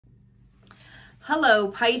Hello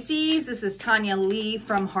Pisces, this is Tanya Lee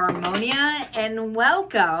from Harmonia and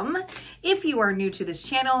welcome. If you are new to this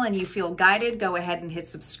channel and you feel guided, go ahead and hit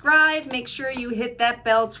subscribe. Make sure you hit that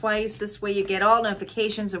bell twice. This way you get all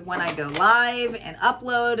notifications of when I go live and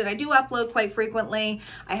upload. And I do upload quite frequently.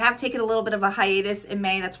 I have taken a little bit of a hiatus in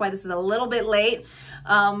May. That's why this is a little bit late.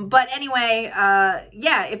 But anyway,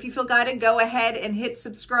 yeah, if you feel guided, go ahead and hit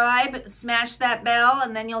subscribe, smash that bell,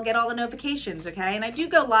 and then you'll get all the notifications, okay? And I do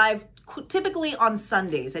go live typically on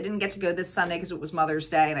Sundays. I didn't get to go this Sunday because it was Mother's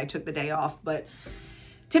Day and I took the day off, but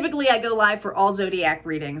typically I go live for all zodiac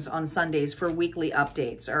readings on Sundays for weekly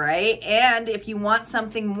updates, all right? And if you want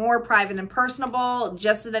something more private and personable,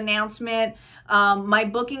 just an announcement, my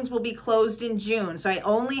bookings will be closed in June. So I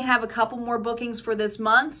only have a couple more bookings for this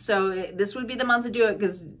month. So this would be the month to do it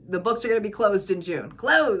because the books are going to be closed in June.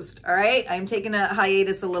 Closed, all right? I'm taking a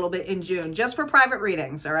hiatus a little bit in June just for private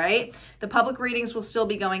readings, all right? The public readings will still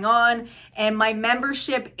be going on and my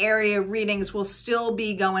membership area readings will still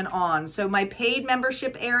be going on. So my paid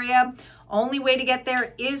membership area, only way to get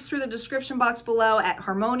there is through the description box below at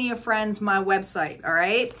Harmonia Friends, my website, all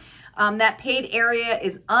right? That paid area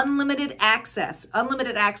is unlimited access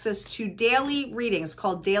to daily readings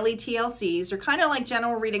called daily TLCs. They're kind of like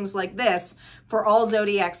general readings like this for all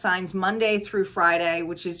zodiac signs Monday through Friday,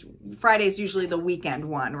 which is Friday's usually the weekend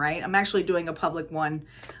one, right? I'm actually doing a public one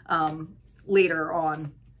later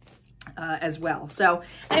on as well. So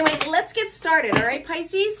anyway, let's get started. All right,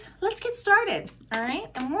 Pisces, let's get started. All right.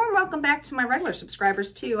 And warm welcome back to my regular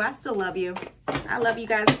subscribers too. I still love you. I love you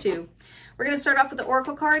guys too. We're going to start off with the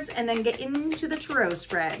Oracle cards and then get into the Tarot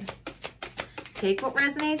spread. Take what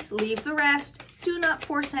resonates, leave the rest. Do not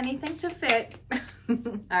force anything to fit.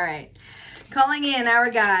 All right. Calling in our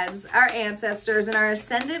guides, our ancestors, and our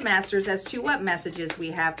ascended masters as to what messages we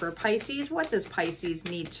have for Pisces. What does Pisces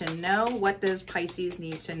need to know? What does Pisces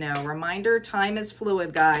need to know? Reminder, time is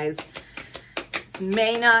fluid, guys. This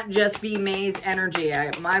may not just be May's energy.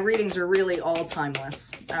 My readings are really all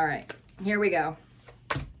timeless. All right, here we go.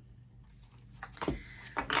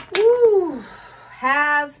 Ooh,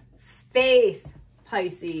 have faith,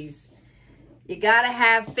 Pisces. You gotta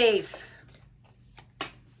have faith.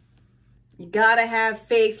 You gotta have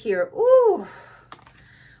faith here. Ooh,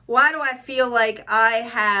 why do I feel like I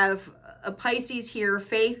have a Pisces here,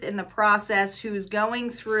 faith in the process, who's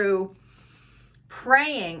going through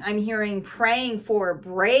praying? I'm hearing praying for a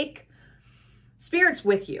break. Spirit's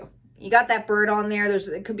with you. You got that bird on there.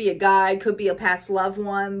 It could be a guide, could be a past loved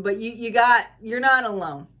one, but you're not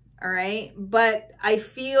alone. All right. But I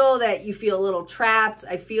feel that you feel a little trapped.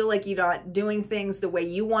 I feel like you're not doing things the way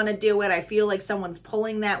you want to do it. I feel like someone's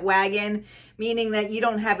pulling that wagon, meaning that you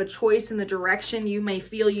don't have a choice in the direction. You may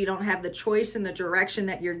feel you don't have the choice in the direction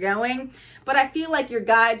that you're going, but I feel like your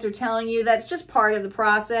guides are telling you that's just part of the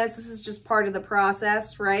process. This is just part of the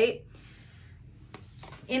process, right?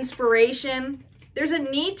 Inspiration. There's a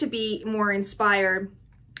need to be more inspired.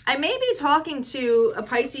 I may be talking to a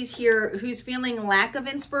Pisces here who's feeling lack of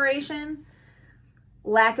inspiration,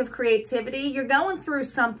 lack of creativity. You're going through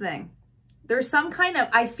something. There's some kind of,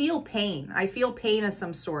 I feel pain. I feel pain of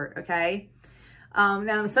some sort, okay?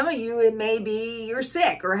 Now, some of you, it may be you're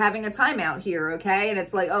sick or having a timeout here, okay? And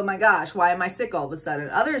it's like, oh my gosh, why am I sick all of a sudden?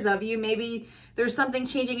 Others of you, maybe there's something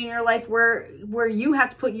changing in your life where you have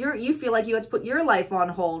to put you feel like you have to put your life on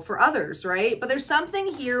hold for others, right? But there's something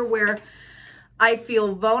here where I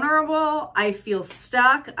feel vulnerable. I feel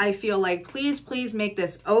stuck. I feel like, please, please make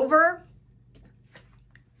this over.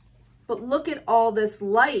 But look at all this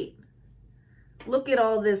light. Look at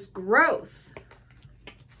all this growth.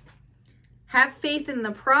 Have faith in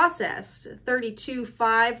the process.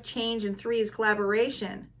 32-5, change, and 3 is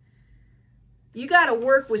collaboration. You got to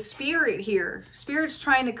work with Spirit here. Spirit's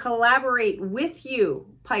trying to collaborate with you,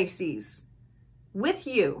 Pisces. With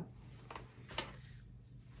you.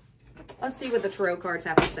 Let's see what the Tarot cards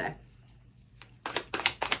have to say.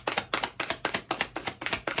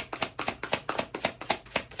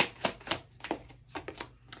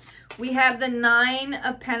 We have the 9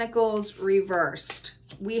 of Pentacles reversed.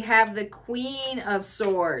 We have the Queen of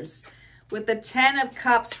Swords with the 10 of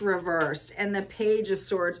Cups reversed and the Page of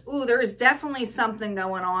Swords. Ooh, there is definitely something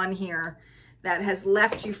going on here that has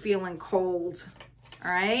left you feeling cold.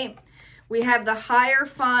 All right. We have the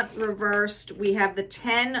Hierophant reversed. We have the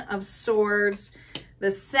 10 of Swords, the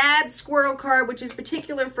Sad Squirrel card, which is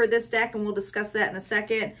particular for this deck, and we'll discuss that in a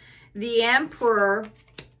second. The Emperor,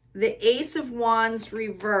 the Ace of Wands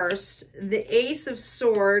reversed, the Ace of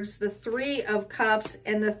Swords, the 3 of Cups,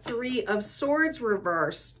 and the 3 of Swords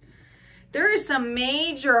reversed. There is some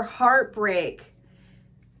major heartbreak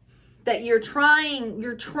that you're trying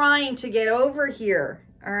to get over here,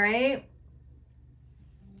 all right?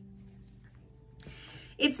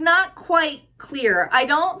 it's not quite clear. I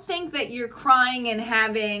don't think that you're crying and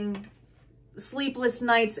having sleepless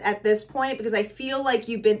nights at this point, because I feel like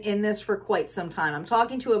you've been in this for quite some time. I'm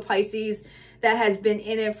talking to a Pisces that has been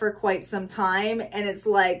in it for quite some time, and it's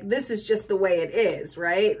like, this is just the way it is,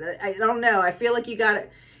 right? I don't know. I feel like you got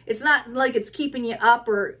it. It's not like it's keeping you up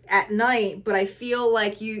or at night, but I feel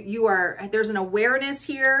like there's an awareness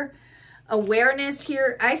here.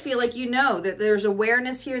 I feel like you know that there's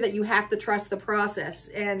awareness here that you have to trust the process,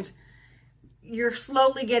 and you're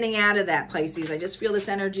slowly getting out of that, Pisces. I just feel this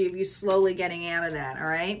energy of you slowly getting out of that, all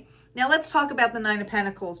right? Now let's talk about the Nine of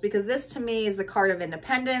Pentacles, because this to me is the card of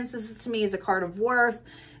independence. This is to me is a card of worth.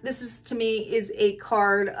 This is to me is a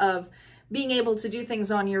card of being able to do things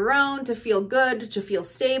on your own, to feel good, to feel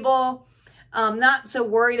stable, not so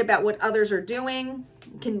worried about what others are doing,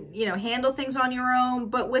 can, you know, handle things on your own.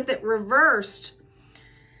 But with it reversed,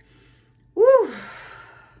 woo,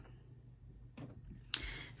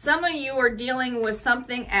 some of you are dealing with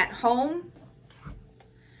something at home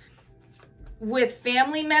with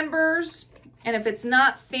family members. And if it's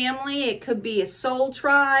not family, it could be a soul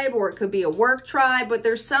tribe or it could be a work tribe. But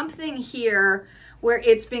there's something here where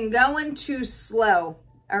it's been going too slow,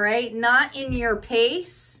 all right? Not in your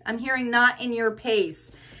pace. I'm hearing not in your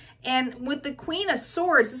pace. And with the Queen of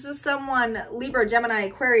Swords, this is someone, Libra, Gemini,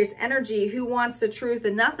 Aquarius energy, who wants the truth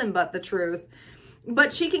and nothing but the truth.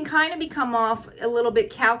 But she can kind of become off a little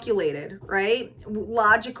bit calculated, right?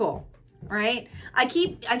 Logical, right? I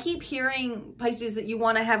keep hearing, Pisces, that you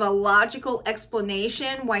want to have a logical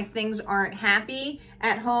explanation why things aren't happy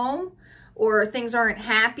at home or things aren't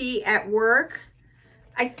happy at work.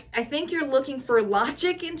 I think you're looking for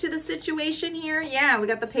logic into the situation here. Yeah, we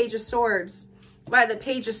got the Page of Swords. By the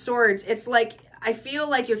Page of Swords, it's like, I feel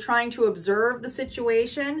like you're trying to observe the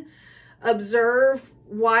situation, observe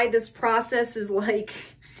why this process is like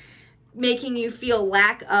making you feel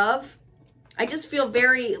lack of. I just feel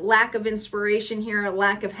very lack of inspiration here,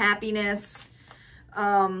 lack of happiness,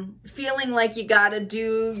 feeling like you got to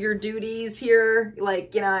do your duties here.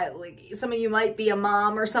 Like, you know, like some of you might be a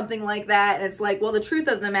mom or something like that. And it's like, well, the truth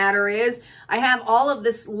of the matter is I have all of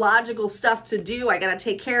this logical stuff to do. I got to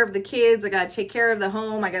take care of the kids. I got to take care of the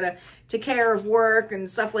home. I got to take care of work and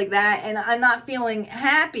stuff like that. And I'm not feeling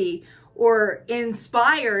happy or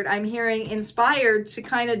inspired. I'm hearing inspired to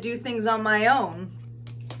kind of do things on my own.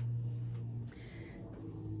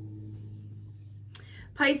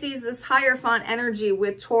 Pisces, this Hierophant energy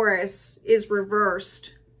with Taurus is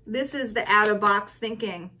reversed. This is the out-of-box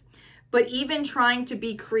thinking. But even trying to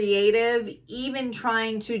be creative, even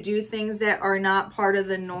trying to do things that are not part of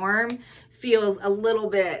the norm feels a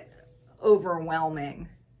little bit overwhelming.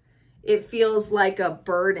 It feels like a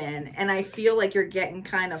burden. And I feel like you're getting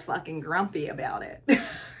kind of fucking grumpy about it.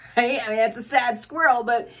 Right? I mean, it's a sad squirrel,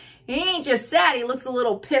 but he ain't just sad. He looks a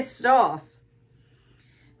little pissed off.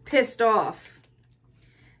 Pissed off.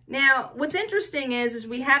 Now, what's interesting is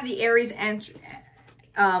we have the Aries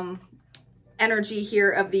energy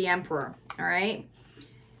here of the Emperor, all right?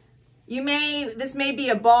 This may be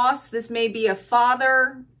a boss, this may be a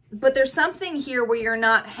father, but there's something here where you're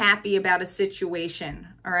not happy about a situation,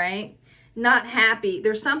 all right? Not happy.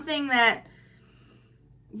 There's something that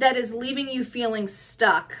is leaving you feeling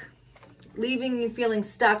stuck. Leaving you feeling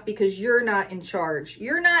stuck because you're not in charge.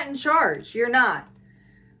 You're not in charge. You're not.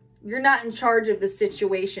 You're not in charge of the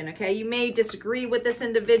situation, okay? You may disagree with this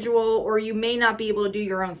individual, or you may not be able to do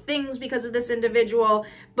your own things because of this individual,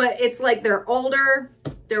 but it's like they're older,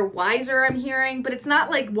 they're wiser, I'm hearing, but it's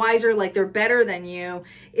not like wiser like they're better than you.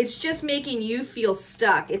 It's just making you feel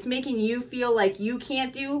stuck. It's making you feel like you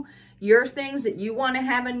can't do your things that you want to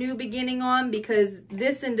have a new beginning on because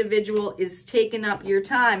this individual is taking up your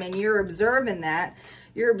time, and you're observing that.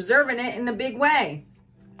 You're observing it in a big way,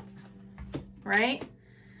 right?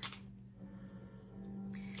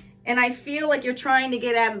 And I feel like you're trying to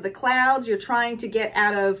get out of the clouds. You're trying to get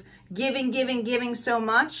out of giving so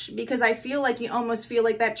much, because I feel like you almost feel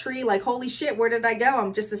like that tree, like, holy shit, where did I go?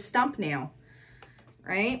 I'm just a stump now,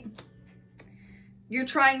 right? You're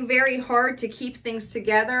trying very hard to keep things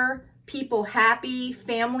together, people happy,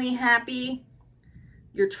 family happy,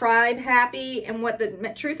 your tribe happy. And what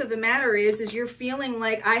the truth of the matter is you're feeling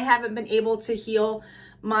like, I haven't been able to heal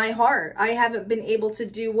my heart. I haven't been able to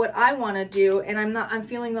do what I want to do, and I'm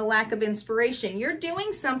feeling the lack of inspiration. You're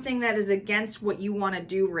doing something that is against what you want to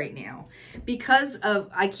do right now because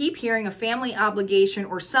of, I keep hearing, a family obligation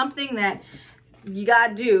or something that you got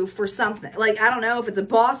to do for something. Like, I don't know if it's a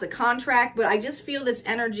boss, a contract, but I just feel this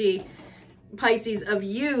energy, Pisces, of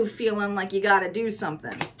you feeling like you got to do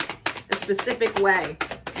something a specific way,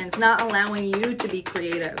 and it's not allowing you to be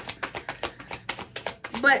creative.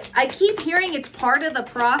 But I keep hearing it's part of the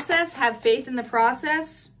process. Have faith in the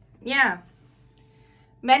process. Yeah.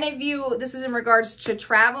 Many of you, this is in regards to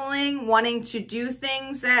traveling, wanting to do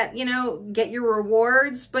things that, you know, get your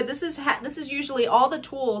rewards. But this is usually all the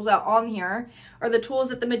tools out on here are the tools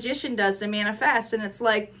that the magician does to manifest. And it's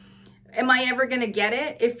like, am I ever going to get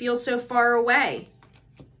it? It feels so far away.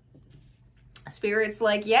 Spirit's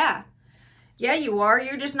like, yeah. Yeah, you are.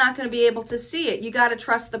 You're just not going to be able to see it. You got to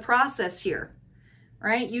trust the process here,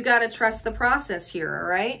 right? You got to trust the process here, all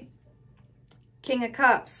right? King of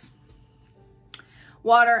Cups.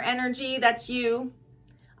 Water energy, that's you.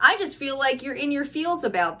 I just feel like you're in your feels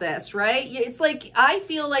about this, right? It's like, I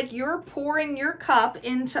feel like you're pouring your cup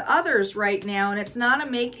into others right now, and it's not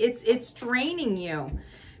it's draining you.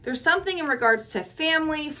 There's something in regards to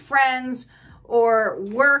family, friends, or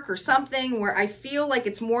work or something where I feel like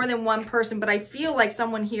it's more than one person, but I feel like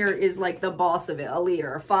someone here is like the boss of it, a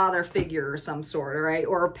leader, a father figure or some sort, all right?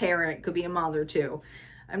 Or a parent, could be a mother too.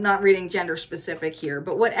 I'm not reading gender specific here,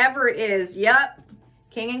 but whatever it is, yep.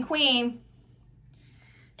 King and Queen,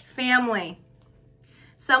 family,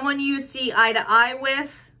 someone you see eye to eye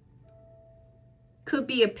with, could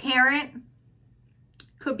be a parent,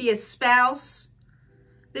 could be a spouse.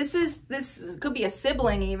 This could be a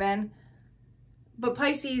sibling even. But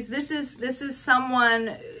Pisces, this is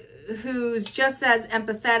someone who's just as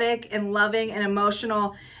empathetic and loving and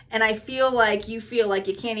emotional. And I feel like you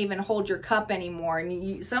can't even hold your cup anymore.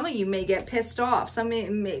 And some of you may get pissed off. Some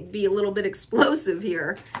may be a little bit explosive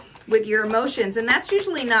here with your emotions. And that's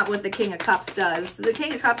usually not what the King of Cups does. The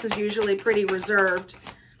King of Cups is usually pretty reserved.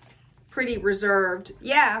 Pretty reserved.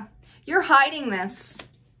 Yeah, you're hiding this.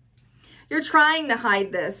 You're trying to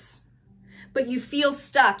hide this. But you feel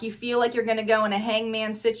stuck. You feel like you're going to go in a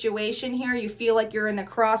hangman situation here. You feel like you're in the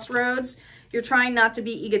crossroads. You're trying not to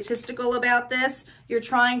be egotistical about this. You're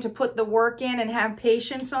trying to put the work in and have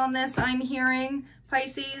patience on this, I'm hearing,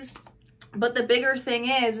 Pisces. But the bigger thing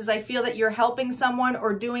is I feel that you're helping someone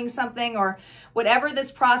or doing something or whatever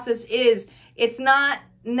this process is, it's not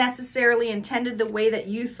necessarily intended the way that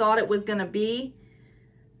you thought it was going to be.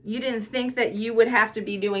 You didn't think that you would have to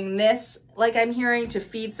be doing this, like I'm hearing, to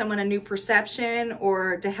feed someone a new perception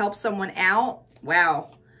or to help someone out.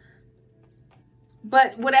 Wow.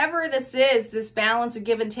 But whatever this is, this balance of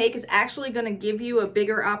give and take is actually going to give you a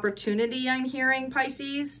bigger opportunity, I'm hearing,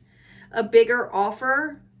 Pisces. A bigger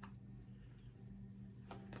offer.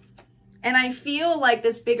 And I feel like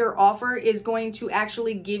this bigger offer is going to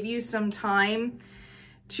actually give you some time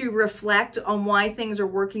to reflect on why things are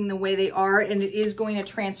working the way they are. And it is going to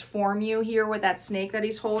transform you here with that snake that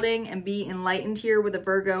he's holding and be enlightened here with a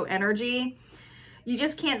Virgo energy. You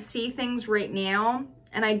just can't see things right now.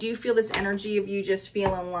 And I do feel this energy of you just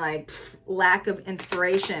feeling like lack of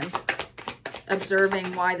inspiration,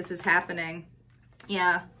 observing why this is happening.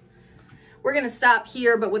 Yeah. We're going to stop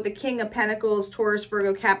here, but with the King of Pentacles, Taurus,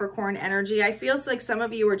 Virgo, Capricorn energy, I feel like some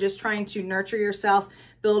of you are just trying to nurture yourself,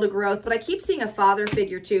 build a growth, but I keep seeing a father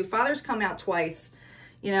figure too. Fathers come out twice.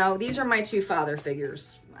 You know, these are my two father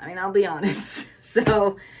figures. I mean, I'll be honest.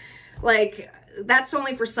 So, like, that's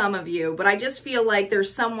only for some of you, but I just feel like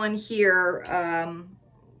there's someone here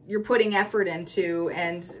you're putting effort into,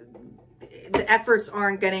 and the efforts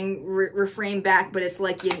aren't getting reframed back, but it's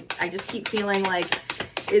like I just keep feeling like,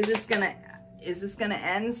 is this gonna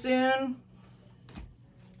end soon?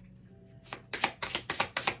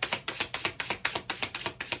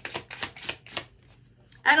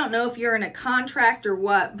 I don't know if you're in a contract or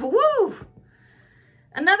what, but woo!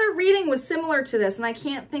 Another reading was similar to this, and I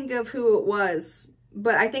can't think of who it was,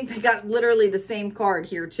 but I think they got literally the same card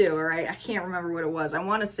here too, all right? I can't remember what it was. I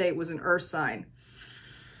want to say it was an earth sign.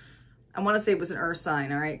 All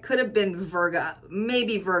right? Could have been Virgo,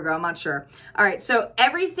 maybe Virgo, I'm not sure. All right, so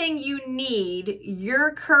everything you need,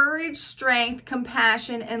 your courage, strength,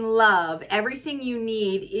 compassion, and love, everything you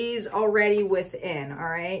need is already within, all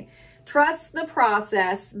right? Trust the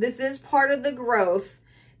process. This is part of the growth.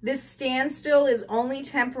 This standstill is only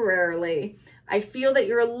temporarily. I feel that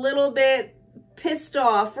you're a little bit pissed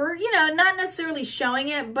off, or, you know, not necessarily showing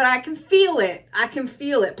it, but I can feel it. I can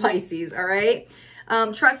feel it, Pisces, all right?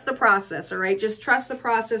 Trust the process, all right? Just trust the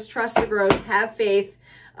process, trust the growth, have faith.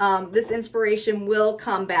 This inspiration will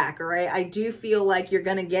come back, all right? I do feel like you're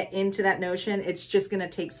going to get into that notion. It's just going to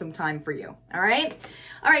take some time for you, all right?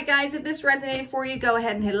 All right, guys, if this resonated for you, go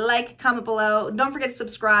ahead and hit a like, comment below. Don't forget to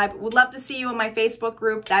subscribe. Would love to see you in my Facebook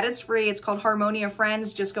group. That is free. It's called Harmonia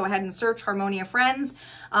Friends. Just go ahead and search Harmonia Friends.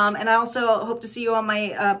 And I also hope to see you on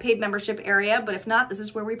my paid membership area. But if not, this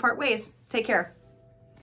is where we part ways. Take care.